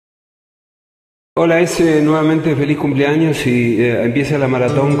Hola, nuevamente feliz cumpleaños y empieza la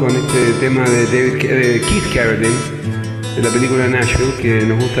maratón con este tema de Keith Carradine, de la película Nashville, que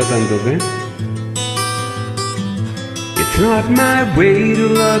nos gusta tanto, ¿eh? It's not my way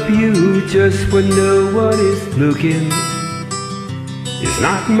to love you just when no one is looking. It's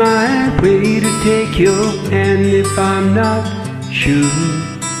not my way to take your hand if I'm not sure.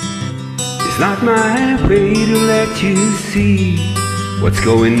 It's not my way to let you see what's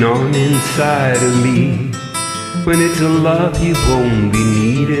going on inside of me. When it's a love you won't be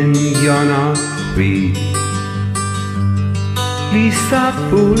needing, you're not free. Please stop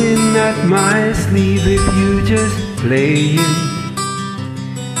pulling at my sleeve if you just playing.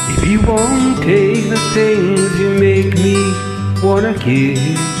 If you won't take the things you make me wanna give.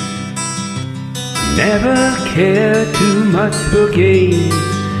 Never care too much for games,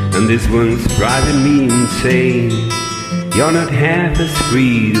 and this one's driving me insane. You're not half as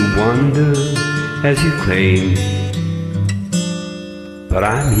free to wander as you claim. But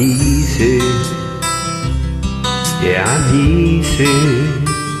I'm easy, yeah, I'm easy.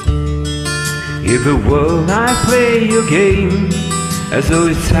 If the world I play your game as though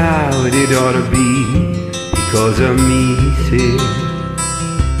it's how it ought to be, because I'm easy.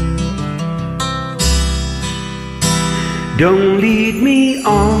 Don't lead me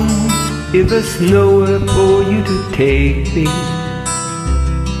on if there's nowhere for you to take me.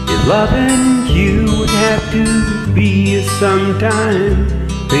 If loving you would have to be a sometime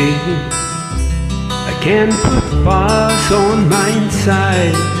thing, I can't put bars on my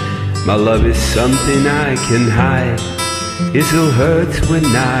inside. My love is something I can hide. It still hurts when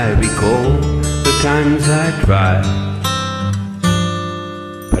I recall the times I tried.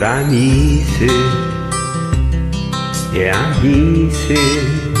 But I'm easy, yeah, I'm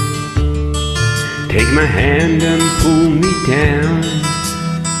easy. Take my hand and pull me down.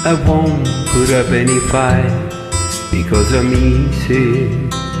 I won't put up any fight, because I'm easy.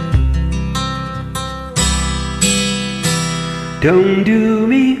 Don't do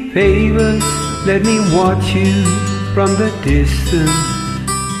me favors, let me watch you from the distance.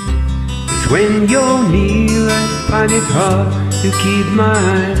 'Cause when you're near I find it hard to keep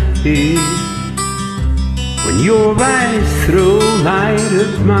my head. When your eyes throw light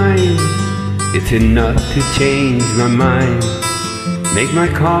at mine, it's enough to change my mind. Make my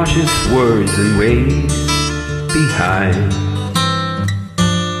cautious words and ways behind.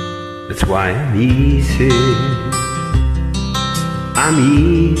 That's why I'm easy, I'm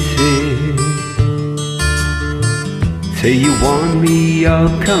easy. Say you want me,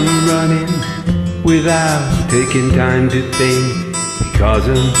 I'll come running without taking time to think, because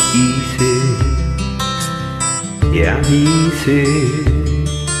I'm easy, yeah, I'm easy.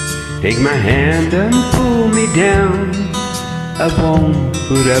 Take my hand and pull me down. I won't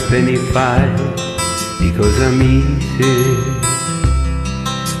put up any fight, because I'm easy,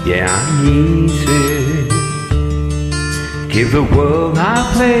 yeah, I'm easy. Give the world I'll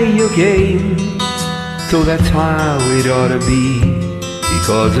play your game, so that's how it ought to be,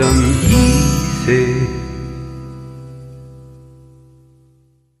 because I'm easy.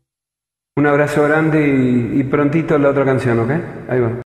 Un abrazo grande y prontito la otra canción, ¿ok? Ahí va.